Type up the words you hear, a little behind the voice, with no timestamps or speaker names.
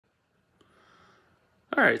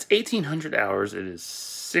All right, it's 1,800 hours. It is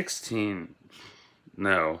 16.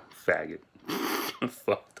 No, faggot.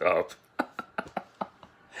 Fucked up.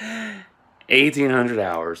 1,800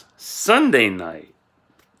 hours. Sunday night.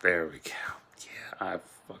 There we go. Yeah, I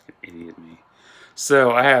fucking idiot me.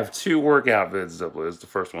 So I have 2 workout vids to upload. The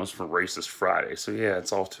first one's from Racist Friday. So yeah,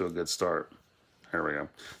 it's off to a good start. Here we go.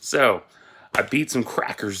 So I beat some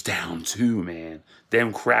crackers down too, man.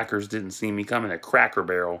 Them crackers didn't see me coming at Cracker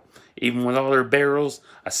Barrel. Even with all their barrels,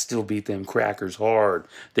 I still beat them crackers hard.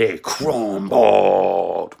 They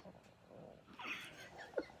crumbled.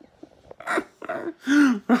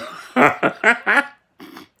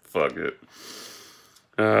 Fuck it.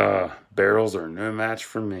 Barrels are no match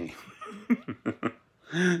for me.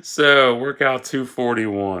 So, workout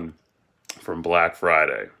 241 from Black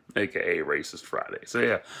Friday, aka Racist Friday. So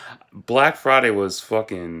yeah, Black Friday was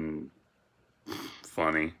fucking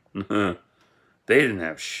funny. They didn't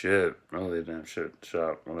have shit. Oh, they didn't have shit.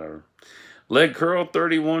 Shop, whatever. Leg curl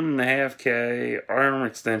 31.5K, arm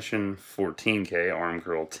extension 14K, arm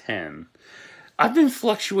curl 10. I've been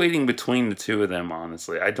fluctuating between the two of them,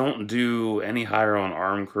 honestly. I don't do any higher on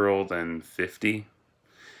arm curl than 50.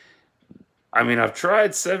 I mean, I've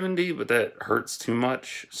tried 70, but that hurts too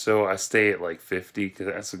much. So I stay at like 50 because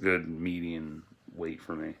that's a good median weight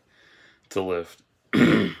for me to lift.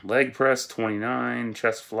 Leg press 29,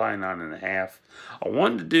 chest fly 9.5. I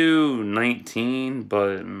wanted to do 19,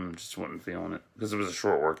 but just wasn't feeling it because it was a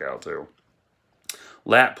short workout too.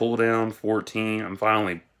 Lat pull down 14. I'm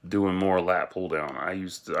finally doing more lat pull down. I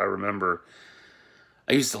remember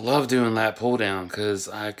I used to love doing lat pull down because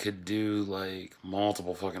I could do like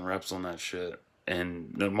multiple fucking reps on that shit.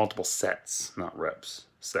 And no, multiple sets, not reps,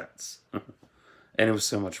 sets. And it was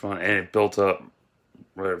so much fun. And it built up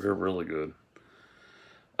really good.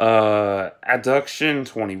 Adduction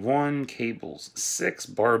 21, cables 6,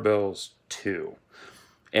 barbells 2.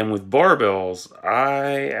 And with barbells,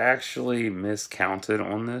 I actually miscounted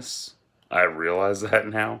on this. I realize that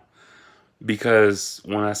now. Because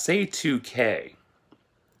when I say 2K,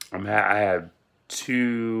 I had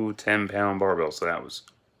 2 10-pound barbells, so that was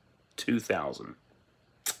 2,000.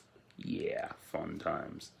 Yeah, fun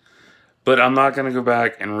times. But I'm not going to go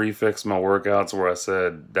back and refix my workouts where I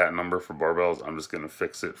said that number for barbells. I'm just going to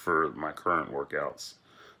fix it for my current workouts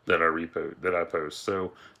that I post.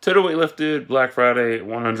 So, total weight lifted, Black Friday,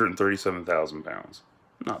 137,000 pounds.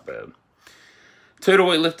 Not bad. Total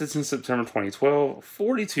weight lifted since September 2012,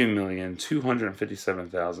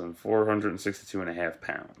 42,257,462.5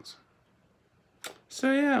 pounds.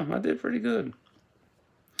 So yeah, I did pretty good.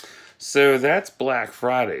 So that's Black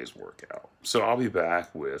Friday's workout. So I'll be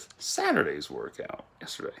back with Saturday's workout.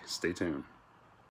 Yesterday. Stay tuned.